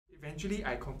Eventually,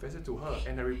 I confessed it to her,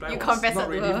 and the reply You was confessed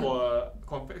not it to ready her. for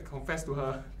confess to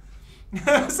her.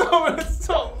 So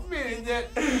stop me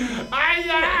yet.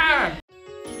 Aya!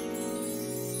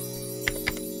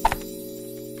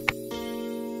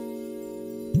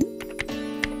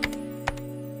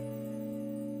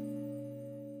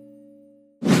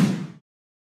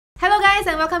 Hello guys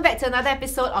and welcome back to another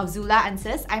episode of ZULA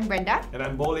Answers. I'm Brenda. And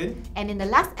I'm Bolin. And in the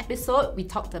last episode, we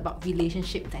talked about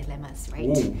relationship dilemmas,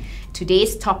 right? Ooh.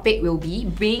 Today's topic will be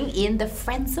being in the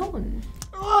friend zone.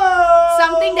 Whoa!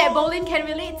 Something that Bolin can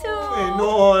relate to. Hey,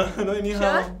 no, not anyhow.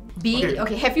 Sure? Being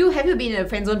okay. Have you been in a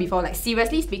friend zone before? Like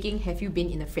seriously speaking, have you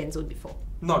been in a friend zone before?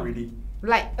 Not really.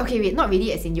 Like okay, wait, not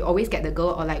really. As in you always get the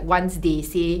girl, or like once they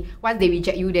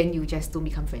reject you, then you just don't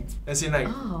become friends. As in like,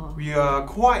 we are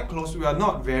quite close. We are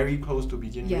not very close to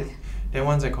begin with. Then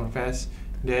once I confess,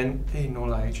 then hey, no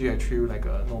lah. Actually, I treat you like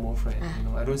a normal friend. You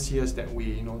know, I don't see us that way.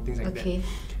 You know, things like that.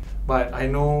 But I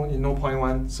know in no point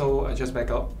one, so I just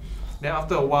back up. Then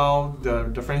after a while,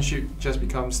 the friendship just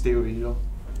becomes stale, you know.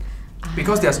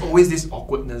 Because there's always this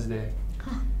awkwardness there.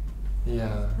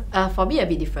 Yeah. For me, a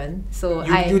bit different. So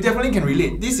you definitely can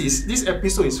relate. This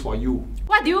episode is for you.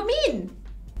 What do you mean?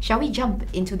 Shall we jump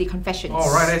into the confessions?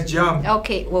 Alright, let's jump.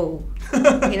 Okay, whoa.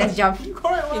 Okay, let's jump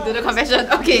into the confession.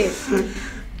 Okay.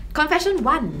 Confession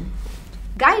 1.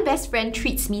 Guy best friend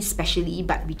treats me specially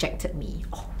but rejected me.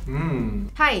 Oh.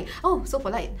 Hi. Oh, so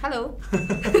polite. Hello.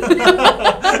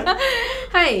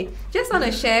 Hi. Just want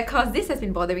to share cause this has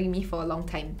been bothering me for a long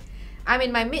time. I'm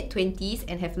in my mid-20s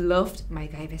and have loved my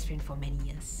guy best friend for many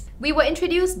years. We were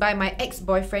introduced by my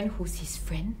ex-boyfriend who's his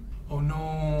friend. Oh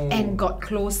no. And got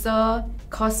closer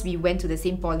cause we went to the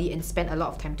same poly and spent a lot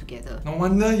of time together. No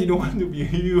wonder he don't want to be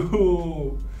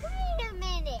you. Wait a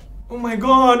minute. Oh my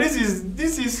god, this is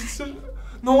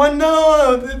no wonder.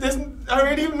 I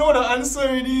already know the answer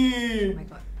already. Oh my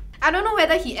god. I don't know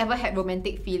whether he ever had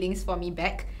romantic feelings for me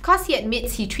back, cause he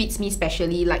admits he treats me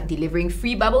specially, like delivering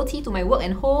free bubble tea to my work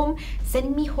and home,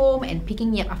 sending me home and picking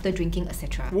me up after drinking,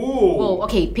 etc. Whoa,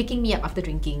 okay, picking me up after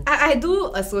drinking. I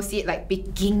do associate like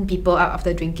picking people up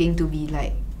after drinking to be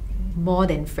like more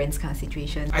than friends kind of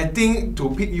situation. I think to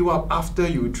pick you up after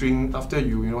you drink, after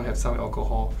you have some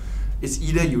alcohol, it's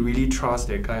either you really trust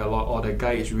that guy a lot or the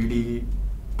guy is really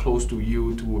close to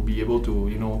you to be able to,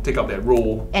 take up that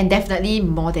role. And definitely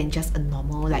more than just a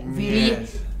normal, like really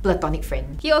platonic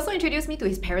friend. He also introduced me to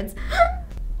his parents.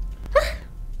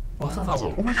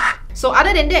 So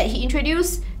other than that, he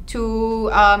introduced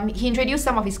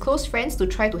some of his close friends to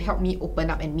try to help me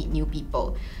open up and meet new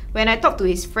people. When I talk to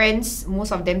his friends,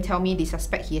 most of them tell me they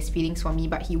suspect he has feelings for me,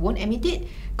 but he won't admit it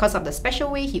because of the special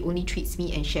way he only treats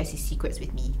me and shares his secrets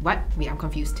with me. What? Wait, I'm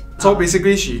confused. So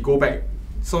basically, she go back.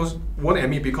 So won't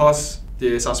admit because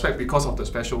they suspect because of the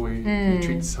special way he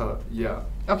treats her. Yeah.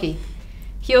 Okay.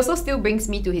 He also still brings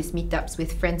me to his meetups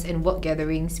with friends and work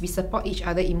gatherings. We support each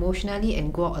other emotionally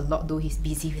and go out a lot though he's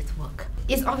busy with work.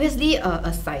 It's obviously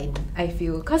a sign, I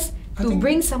feel. Because to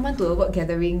bring someone to a work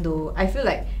gathering though, I feel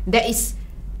like there is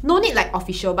no need like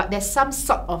official, but there's some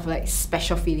sort of like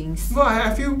special feelings. No,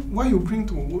 I feel why you bring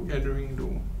to a work gathering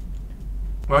though?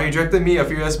 Well, he rejected me a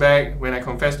few years back when I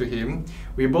confessed to him.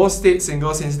 We both stayed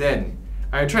single since then.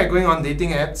 I tried going on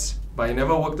dating apps, but it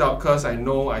never worked out because I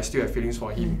know I still have feelings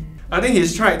for him. I think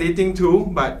he's tried dating too,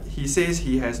 but he says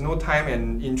he has no time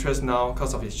and interest now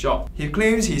because of his job. He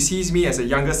claims he sees me as a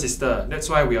younger sister. That's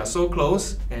why we are so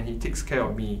close and he takes care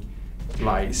of me.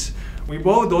 Lies. We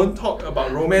both don't talk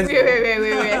about romance.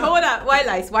 Wait. Hold up. Why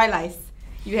lies? Why lies?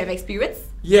 You have experience?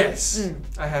 Yes.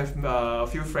 I have a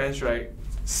few friends, right?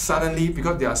 Suddenly,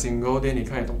 because they are single, then they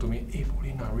kind of talk to me, hey,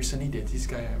 Bolin, recently there's this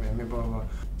guy I remember, blah, blah, blah.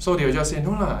 So they'll just say,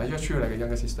 no lah, I just treat you like a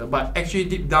younger sister. But actually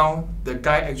deep down, the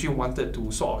guy actually wanted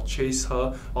to sort of chase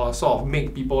her or sort of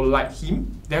make people like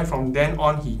him. Then from then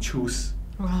on, he choose.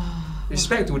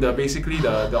 Respect to basically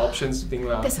the options thing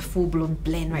lah. That's a full-blown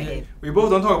plan right there. We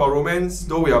both don't talk about romance,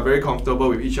 though we are very comfortable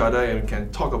with each other and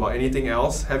can talk about anything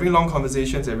else, having long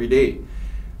conversations every day.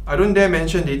 I don't dare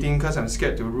mention dating because I'm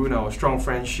scared to ruin our strong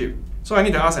friendship. So I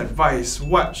need to ask advice.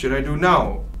 What should I do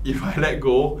now? If I let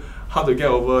go, how to get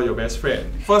over your best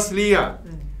friend? Firstly,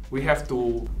 we have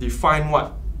to define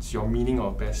what's your meaning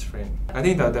of best friend. I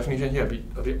think the definition here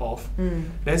a bit off.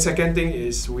 Then second thing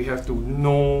is we have to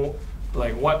know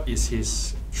like what is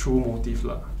his true motive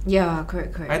lah. Yeah,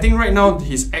 correct. I think right now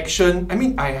his action. I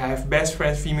mean, I have best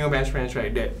friends, female best friends,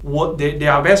 right? They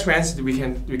are best friends. We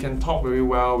can talk very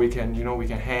well. We can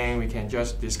hang. We can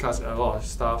just discuss a lot of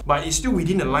stuff. But it's still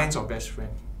within the lines of best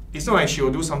friend. It's not like she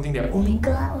will do something that Oh my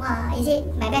god, wow, is it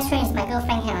my best friend is my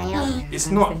girlfriend here,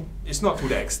 It's not to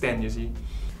the extent, you see.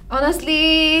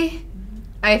 Honestly,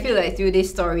 I feel like through this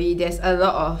story, there's a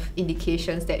lot of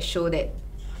indications that show that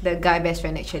the guy best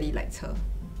friend actually likes her.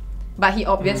 But he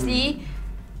obviously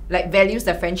like values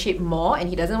the friendship more, and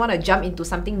he doesn't want to jump into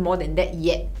something more than that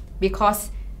yet. Because,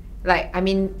 like, I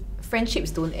mean, friendships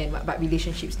don't end, but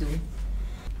relationships do.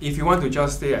 If you want to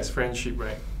just stay as friendship,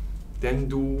 right, then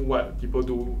do what people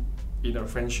do in a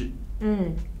friendship.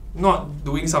 Not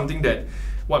doing something that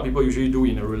what people usually do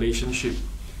in a relationship.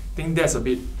 I think that's a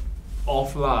bit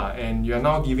off lah, and you're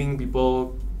now giving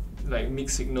people like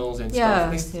mixed signals and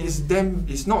stuff.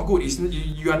 It's not good.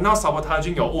 You are now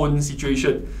sabotaging your own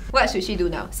situation. What should she do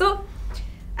now? So,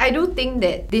 I do think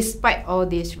that despite all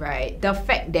this, right, the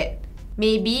fact that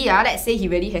maybe, let's say he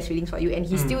really has feelings for you and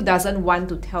he still doesn't want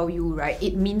to tell you, right,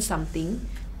 it means something.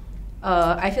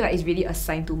 I feel like it's really a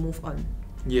sign to move on.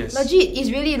 Yes. Legit, it's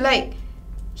really like,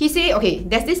 he say, okay,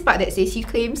 there's this part that says he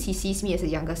claims he sees me as a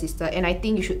younger sister, and I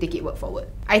think you should take it word for word.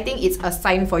 I think it's a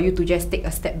sign for you to just take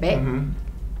a step back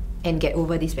and get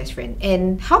over this best friend.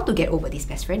 And how to get over this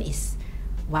best friend is,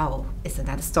 wow, it's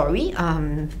another story.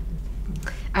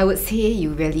 I would say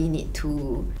you really need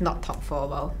to not talk for a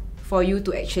while for you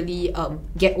to actually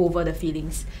get over the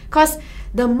feelings. Because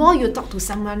the more you talk to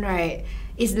someone, right,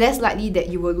 it's less likely that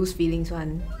you will lose feelings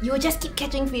one. You will just keep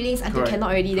catching feelings until you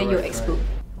cannot already, then you'll explode.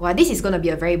 Well, this is going to be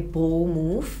a very bold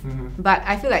move, but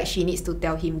I feel like she needs to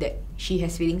tell him that she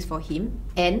has feelings for him,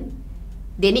 and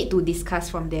they need to discuss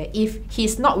from there. If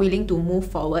he's not willing to move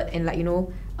forward and, like, you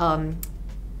know,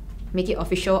 make it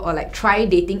official or like try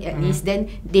dating at least, then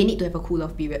they need to have a cool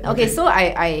off period. Okay, so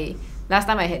I last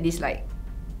time I had this, like,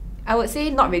 I would say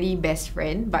not really best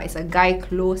friend, but it's a guy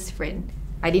close friend.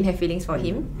 I didn't have feelings for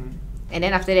him, and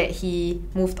then after that he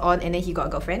moved on, and then he got a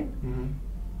girlfriend.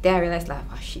 Then I realized, like,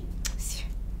 oh shit,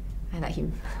 I like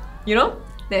him. You know?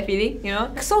 That feeling, you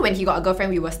know? So when he got a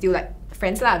girlfriend, we were still like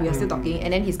friends lah, we were still talking,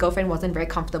 and then his girlfriend wasn't very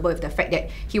comfortable with the fact that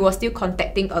he was still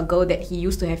contacting a girl that he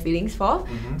used to have feelings for.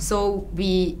 So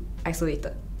we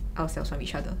isolated ourselves from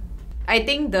each other. I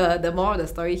think the moral of the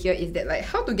story here is that, like,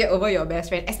 how to get over your best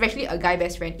friend, especially a guy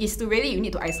best friend, is to really, you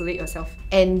need to isolate yourself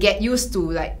and get used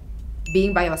to, like,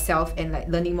 being by yourself and, like,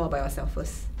 learning more by yourself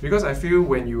first. Because I feel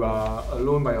when you are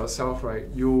alone by yourself, right,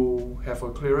 you have a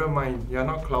clearer mind. You are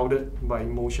not clouded by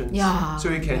emotions. So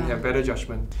you can have better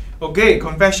judgment. Okay,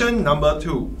 confession number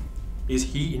 2. Is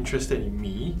he interested in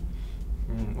me?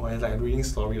 Or it's like reading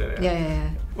story like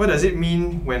that. What does it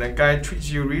mean when a guy treats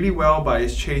you really well but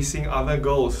is chasing other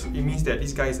girls? It means that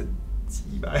this guy is a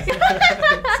jibai.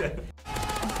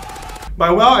 By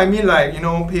well, I mean, like, you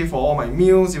know, pay for all my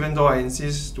meals even though I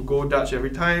insist to go Dutch every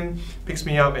time, picks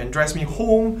me up and drives me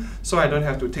home so I don't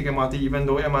have to take MRT even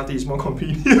though MRT is more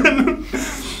convenient.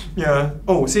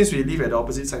 Oh, since we live at the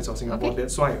opposite sides of Singapore,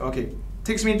 that's why.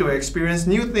 Takes me to experience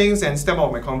new things and step out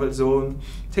of my comfort zone,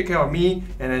 take care of me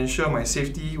and ensure my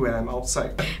safety when I'm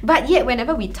outside. But yet,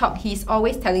 whenever we talk, he's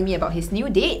always telling me about his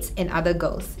new dates and other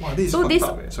girls. Wow, this is fucked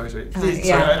up. Sorry.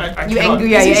 You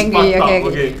angry,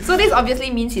 okay. So this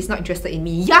obviously means he's not interested in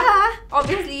me. Yeah,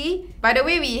 obviously. By the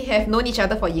way, we have known each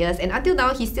other for years, and until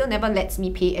now, he still never lets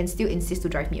me pay and still insists to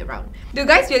drive me around. Do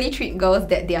guys really treat girls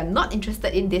that they are not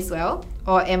interested in this well?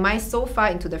 Or am I so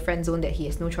far into the friend zone that he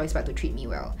has no choice but to treat me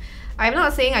well? I'm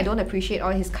not saying I don't appreciate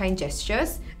all his kind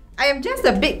gestures. I am just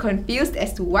a bit confused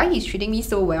as to why he's treating me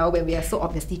so well when we are so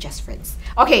obviously just friends.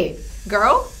 Okay,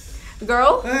 girl.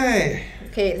 Hey.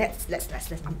 Okay, let's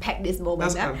unpack this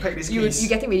moment. Let's unpack this You're piece.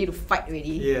 getting ready to fight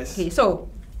already. Yes. Okay, so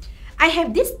I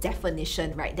have this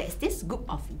definition, right? There's this group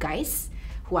of guys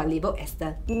who are labeled as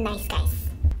the Nice guys.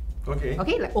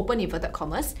 Okay, like open inverted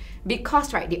commas,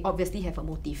 because, right, they obviously have a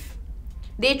motive.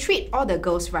 They treat all the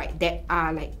girls, right, that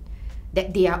are like,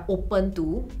 that they are open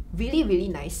to, really, really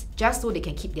nice, just so they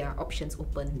can keep their options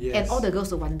open. And all the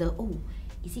girls will wonder, oh,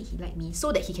 is it he like me?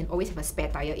 So that he can always have a spare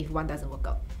tire if one doesn't work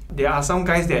out. There are some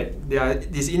guys that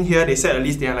is in here, they said at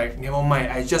least they are like, never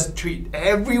mind, I just treat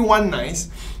everyone nice,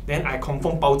 then I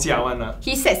confirm 包价 one.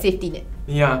 He set safety net.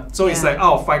 So it's like,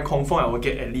 out of 5 confirm I will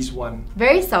get at least 1.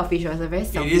 Very selfish, also very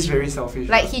selfish. It is very selfish.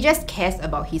 Like, he just cares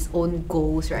about his own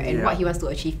goals, right, and what he wants to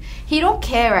achieve. He don't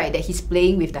care, right, that he's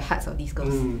playing with the hearts of these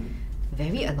girls.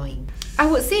 Very annoying. I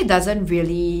would say it doesn't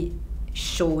really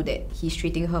show that he's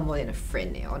treating her more than a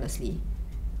friend, honestly.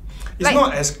 It's like,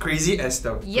 not as crazy as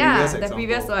the previous example. The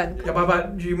previous one. Yeah,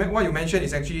 but what you mentioned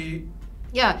is actually...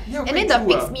 and then the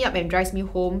picks me up and drives me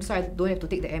home so I don't have to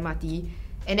take the MRT.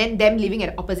 And then them living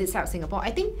at the opposite side of Singapore.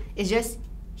 I think it's just,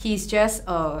 he's just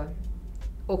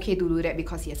okay to do that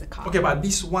because he has a car. Okay, but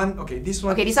this one a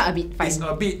bit fine. It's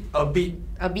a bit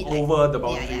over the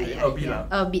boundary.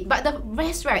 A bit. But the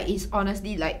rest, right, is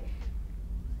honestly like,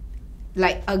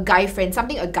 like a guy friend,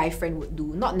 something a guy friend would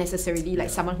do, not necessarily like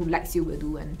someone who likes you will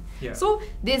do. And so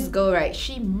this girl, right,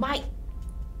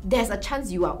 there's a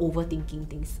chance you are overthinking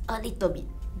things a little bit.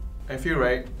 I feel,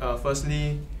 right,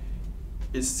 firstly,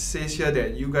 it says here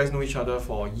that you guys know each other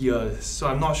for years. So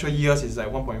I'm not sure years is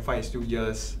like 1.5 is 2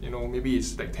 years. You know, maybe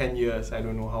it's like 10 years. I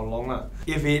don't know how long lah.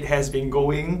 If it has been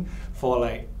going for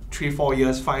like 3-4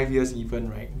 years, 5 years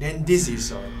even, right, then this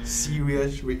is a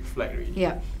serious red flag really.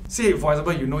 Yeah. Say, for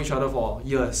example, you know each other for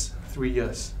years, 3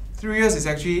 years. 3 years is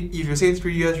actually, if you say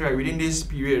 3 years, right, within this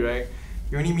period, right,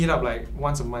 you only meet up like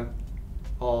once a month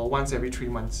or once every 3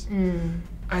 months.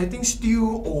 I think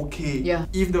still okay. Yeah.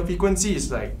 If the frequency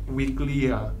is like weekly,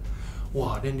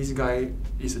 wow, then this guy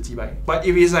is a T-bike. But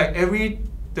if it's like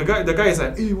the guy is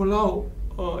like, hey, walao,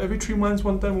 every 3 months,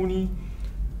 one time only,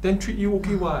 then treat you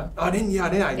okay what? Then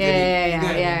I get it.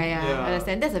 I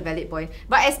understand. That's a valid point.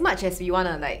 But as much as we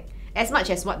wanna like, as much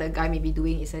as what the guy may be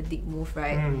doing is a dick move,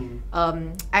 right?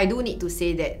 I do need to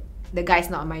say that the guy's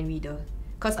not a mind reader.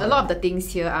 Because a lot of the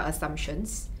things here are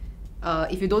assumptions.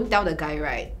 If you don't tell the guy,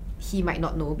 right, he might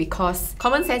not know because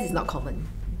common sense is not common.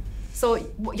 So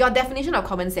your definition of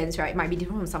common sense, right, might be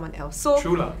different from someone else. So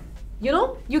true lah. You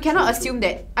know, you cannot assume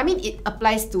that. I mean, it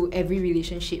applies to every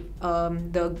relationship.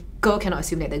 The girl cannot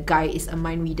assume that the guy is a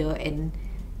mind reader and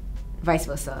vice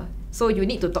versa. So you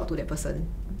need to talk to that person.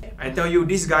 I tell you,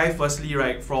 this guy, firstly,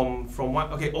 right, from what,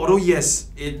 okay, although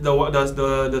yes,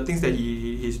 the things that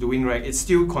he's doing, right, it's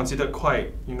still considered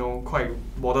quite, you know, quite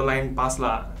borderline pass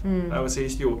lah. I would say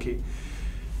still okay.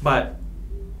 But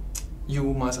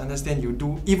you must understand, you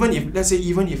do, even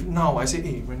if now I say,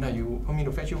 hey, Brenda, you want me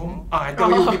to fetch you home? I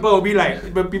tell you, people will be like,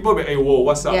 hey, whoa,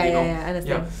 what's up, you know? I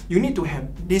understand. You need to have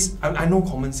this, I know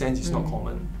common sense is not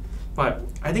common, but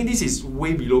I think this is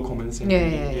way below common sense.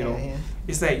 You know?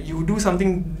 It's like, you do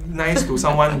something nice to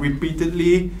someone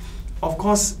repeatedly, of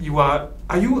course,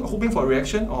 are you hoping for a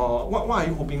reaction, or what are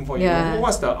you hoping for? You know,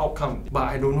 what's the outcome? But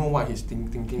I don't know what he's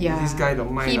thinking. This guy, the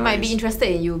mind, he might be interested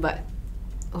in you, but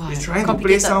he's trying to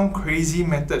play some crazy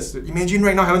methods. Imagine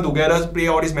right now having together, play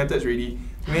all these methods already.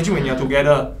 Imagine when you're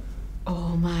together.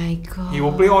 Oh my god. He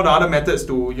will play all the other methods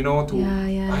to, you know,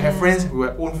 I have friends who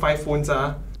own 5 phones.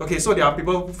 Okay, so there are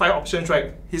people, 5 options,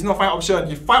 right? He's not 5 options.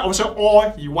 He 5 options all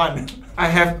he wants. I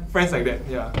have friends like that,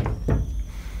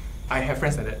 I have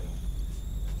friends like that.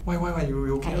 Why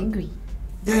you okay? I'm angry.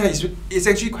 Yeah, it's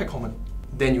actually quite common.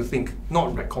 Then you think,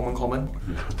 not like common.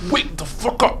 Wake the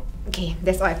fuck up! Okay,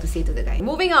 that's all I have to say to the guy.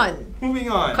 Moving on.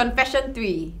 Confession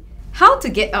 3. How to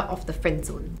get out of the friend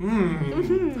zone.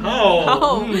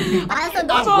 How? Ask the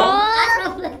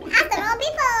wrong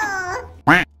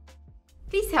people.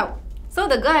 Please help. So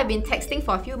the girl I've been texting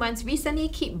for a few months recently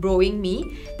keep broing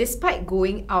me despite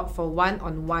going out for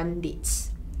one-on-one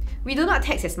dates. We do not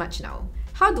text as much now.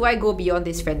 How do I go beyond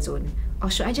this friend zone? Or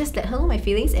should I just let her know my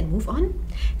feelings and move on?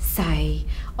 Sigh.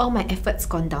 All my efforts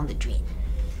gone down the drain.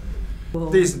 Whoa.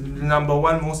 This is number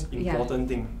one most important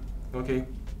thing. Okay.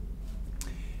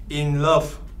 In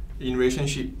love, in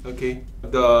relationship, okay,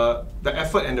 the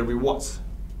effort and the rewards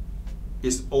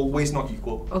is always not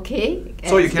equal. Okay.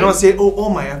 So you cannot say, oh, all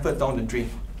my effort down the drain.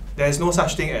 There is no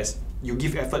such thing as you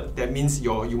give effort, that means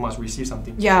you must receive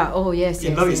something. Yeah, oh yes.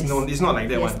 In love, it's not like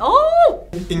that one. Oh!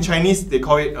 In Chinese, they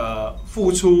call it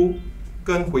付出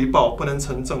跟回报不能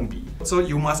成正比. So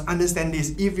you must understand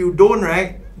this. If you don't,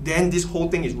 right, then this whole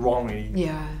thing is wrong already.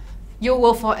 Yeah. You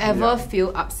will forever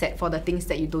feel upset for the things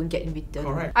that you don't get in return.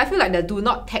 Correct. I feel like the do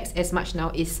not text as much now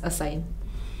is a sign.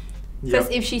 Because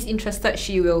if she's interested,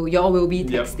 y'all will be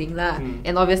texting lah.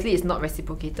 And obviously it's not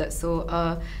reciprocated. So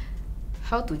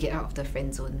how to get out of the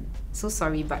friend zone? So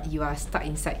sorry, but you are stuck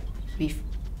inside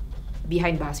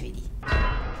behind bars already.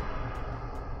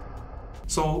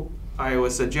 So I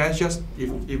would suggest just if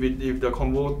the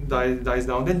convo dies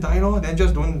down, then die lor. Then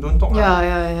just don't talk.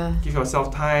 Give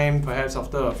yourself time, perhaps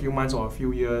after a few months or a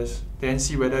few years, then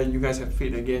see whether you guys have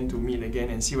fit again to meet again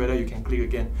and see whether you can click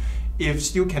again. If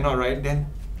still cannot, right, then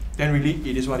really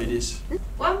it is what it is.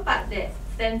 One part that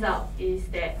stands out is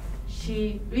that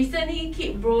she recently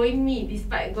keep broing me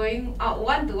despite going out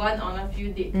one-to-one on a few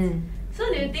dates. So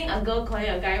do you think a girl calling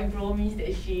a guy bro means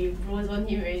that she bro-zoned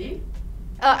him already?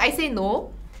 I say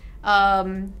no.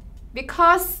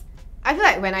 Because I feel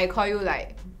like when I call you,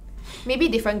 like, maybe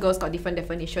different girls got different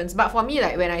definitions, but for me,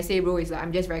 like, when I say bro, it's like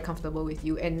I'm just very comfortable with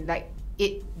you, and like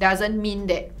it doesn't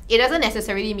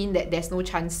necessarily mean that there's no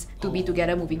chance to be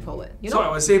together moving forward. You know? So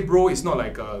I would say bro is not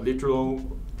like a literal,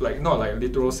 not like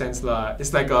literal sense lah.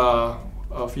 It's like a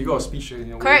figure of speech.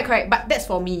 Correct. But that's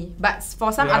for me. But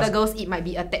for some other girls, it might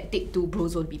be a tactic to bro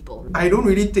zone people. I don't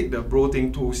really take the bro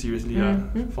thing too seriously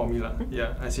for me lah.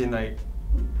 Yeah, as in like.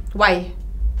 Why?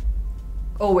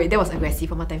 Oh wait, that was aggressive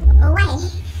one more time. Oh, why?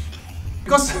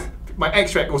 Because my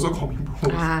ex, right, also called me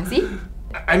bro. See?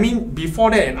 I mean, before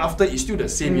that and after, it's still the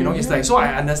same, you know. It's like, so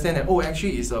I understand that, oh,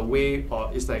 actually, it's a way, or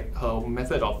it's like her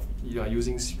method of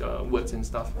using words and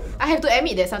stuff. I have to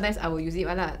admit that sometimes I will use it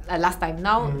last time.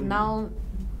 Now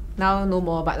no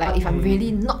more. But like, if I'm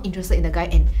really not interested in the guy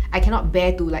and I cannot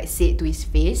bear to like say it to his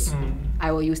face,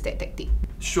 I will use that tactic.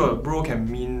 Sure, bro can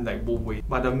mean like both ways.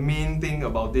 But the main thing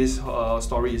about this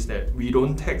story is that we do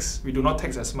not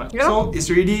text as much. Yeah. So it's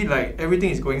really like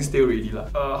everything is going stale already lah.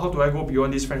 How do I go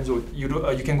beyond this friend zone? You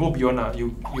can go beyond lah.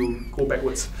 You go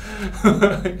backwards.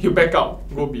 You back out,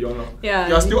 go beyond lah. Yeah.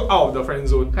 You're still out of the friend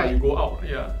zone, but Correct. you go out.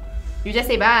 Yeah. You just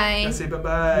say bye. Just say bye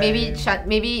bye.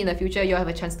 Maybe in the future you'll have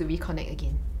a chance to reconnect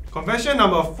again. Confession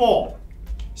number 4.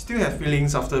 Still have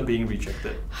feelings after being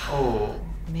rejected. Oh.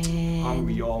 Man. Aren't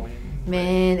we all, man?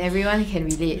 Man, everyone can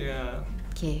relate. Yeah.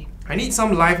 Okay. I need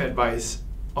some life advice.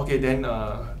 Okay, then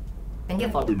Thank you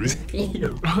for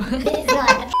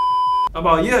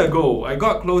about a year ago, I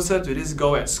got closer to this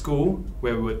girl at school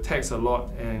where we would text a lot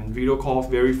and video call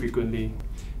very frequently.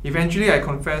 Eventually, I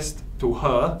confessed to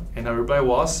her and her reply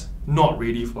was, not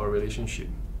ready for a relationship.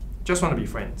 Just want to be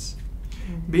friends.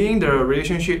 Being the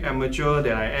relationship amateur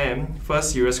that I am,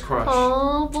 first serious crush.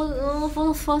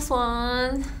 Oh, first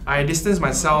one. I distanced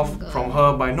myself from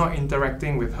her by not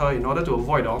interacting with her in order to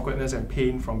avoid the awkwardness and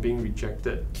pain from being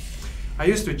rejected. I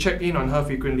used to check in on her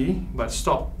frequently, but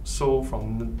stopped so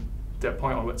from that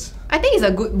point onwards. I think it's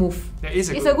a good move. Yeah, it's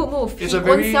a good move. It's he a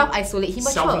very won't self-isolate. He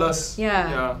mature. selfless.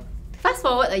 Yeah. Fast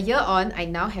forward a year on, I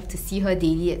now have to see her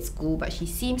daily at school, but she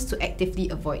seems to actively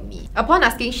avoid me. Upon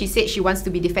asking, she said she wants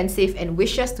to be defensive and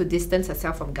wishes to distance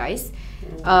herself from guys.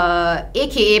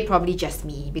 AKA probably just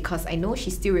me, because I know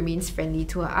she still remains friendly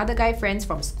to her other guy friends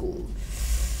from school.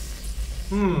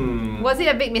 Was it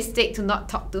a big mistake to not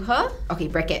talk to her? Okay,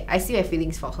 bracket, I still have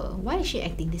feelings for her. Why is she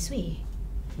acting this way?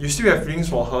 You still have feelings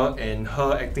for her, and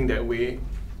her acting that way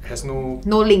has no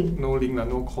link. No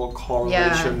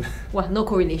correlation. Yeah. Well, no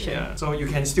correlation. Yeah. So you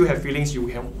can still have feelings. You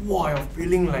can, wow, you're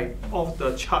feeling like off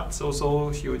the charts.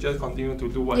 Also, she will just continue to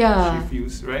do what she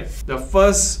feels, right? The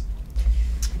first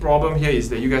problem here is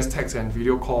that you guys text and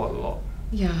video call a lot.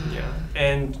 Yeah.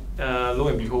 And lo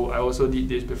and behold, I also did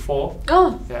this before.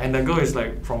 Oh. Yeah, and the girl is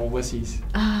like from overseas.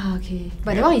 Ah, okay.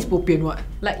 But that one is bopian what?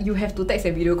 Like you have to text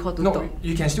and video call to talk. No,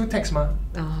 you can still text ma.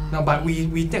 No, but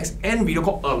we text and video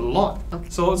call a lot. Okay.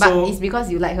 So it's because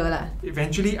you like her lah.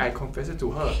 Eventually, I confessed it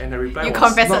to her, and the reply You was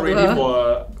confessed not it to ready her.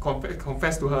 for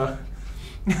confess to her.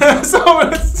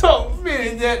 so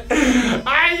feeling that.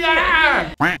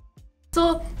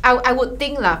 So I would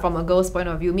think lah, from a girl's point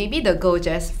of view, maybe the girl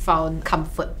just found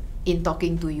comfort in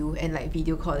talking to you and like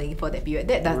video calling for that period.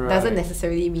 That doesn't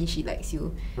necessarily mean she likes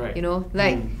you. Right. You know,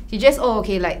 like she just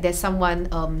okay, like there's someone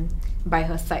by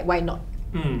her side. Why not?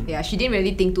 Yeah, she didn't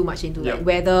really think too much into like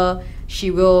whether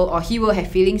she will or he will have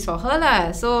feelings for her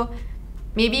lah. So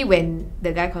maybe when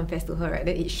the guy confessed to her, right,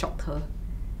 then it shocked her.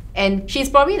 And she's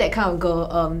probably that kind of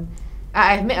girl.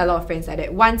 I've met a lot of friends like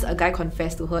that. Once a guy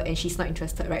confessed to her and she's not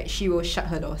interested, right, she will shut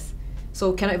her doors.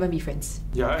 So cannot even be friends.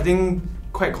 Yeah, I think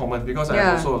quite common because I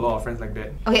have also a lot of friends like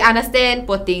that. Okay, understand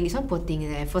poor thing. This one poor thing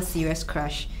is first serious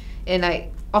crush. And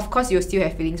like, of course you'll still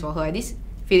have feelings for her. These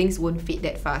feelings won't fade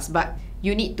that fast, but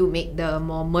you need to make the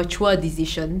more mature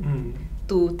decision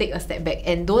to take a step back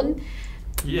and don't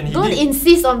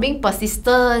insist on being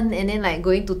persistent and then like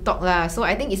going to talk lah. So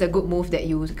I think it's a good move that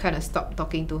you kind of stop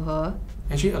talking to her.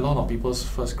 Actually, a lot of people's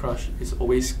first crush is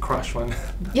always crush one.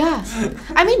 Yeah,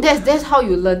 I mean that's how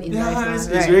you learn in life.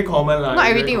 It's very common lah. Not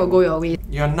everything will go your way.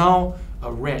 You're now a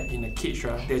rat in a cage,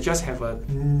 right? They just have the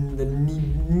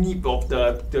nib of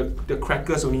the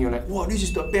crackers only. You're like, wow, this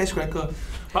is the best cracker.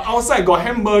 But outside got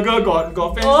hamburger, got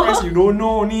french fries. You don't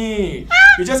know ni.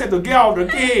 You just have to get out of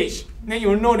the cage. Then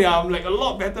you know there are like a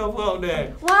lot better food out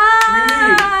there. Wow!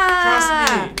 Really, trust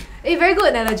me. A very good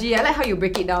analogy. I like how you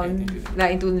break it down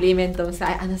like into layman terms.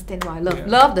 I understand why.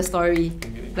 Love the story.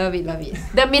 Love it.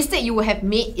 The mistake you would have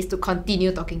made is to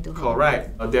continue talking to her.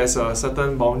 Correct. There's a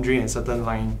certain boundary and certain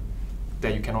line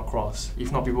that you cannot cross.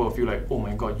 If not, people will feel like, oh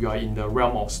my god, you are in the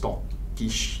realm of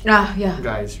stalkish.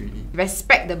 Guys, really.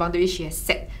 Respect the boundaries she has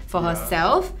set for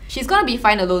herself. She's gonna be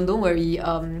fine alone, don't worry.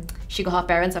 She got her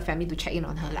parents or family to check in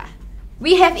on her lah.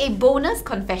 We have a bonus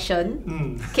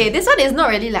confession. Okay, this one is not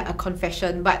really like a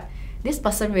confession, but this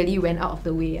person really went out of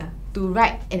the way to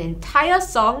write an entire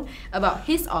song about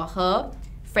his or her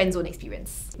friendzone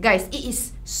experience. Guys, it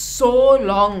is so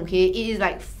long, okay? It is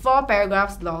like 4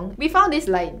 paragraphs long. We found this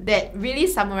line that really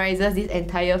summarizes this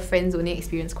entire friendzoning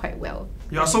experience quite well.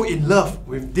 You are so in love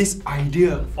with this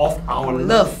idea of our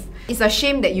love. It's a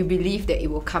shame that you believe that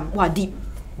it will come. Wow, deep.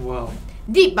 Wow.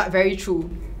 Deep but very true.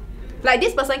 Like,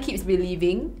 this person keeps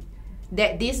believing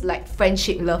that this like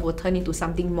friendship love will turn into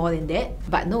something more than that,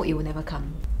 but no, it will never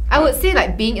come. I would say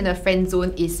like being in a friend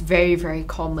zone is very, very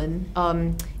common.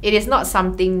 It is not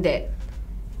something that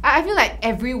I feel like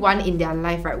everyone in their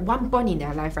life, right, one point in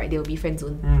their life, right, they will be friend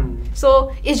zone.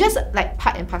 So it's just like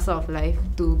part and parcel of life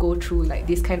to go through like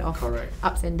this kind of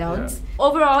ups and downs. Yeah.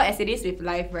 Overall, as it is with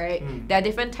life, right, there are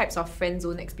different types of friend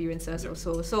zone experiences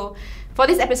also. So for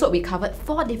this episode, we covered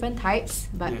 4 different types,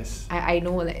 but I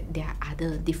know like there are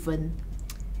other different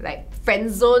like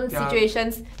friend zone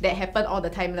situations that happen all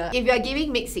the time. If you are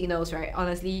giving mixed signals, right,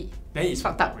 honestly, then it's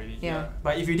fucked up really. Yeah.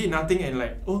 But if you did nothing and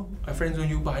like, oh, I friend zone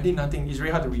you, but I did nothing, it's very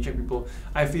hard to reject people.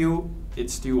 I feel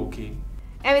it's still okay.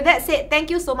 And with that said, thank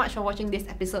you so much for watching this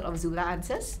episode of ZULA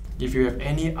Answers. If you have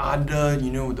any other,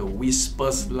 the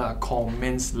whispers lah,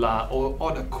 comments lah, or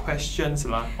all the questions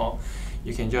lah, or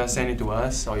you can just send it to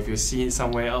us, or if you see it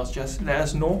somewhere else, just let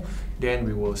us know. Then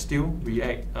we will still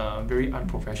react very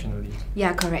unprofessionally.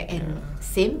 Yeah, correct. And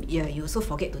same, you also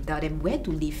forget to tell them where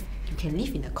to leave. You can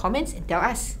leave in the comments and tell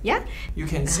us. Yeah. You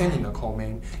can send in a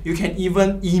comment. You can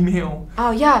even email.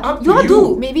 Oh yeah, you all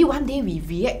do. Maybe one day we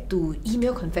react to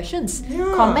email confessions,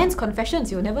 comments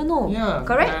confessions. You'll never know. Yeah.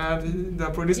 Correct. The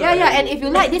producer. Yeah. And if you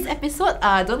like this episode,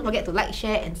 don't forget to like,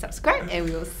 share, and subscribe. And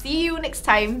we will see you next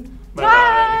time.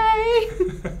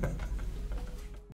 Bye.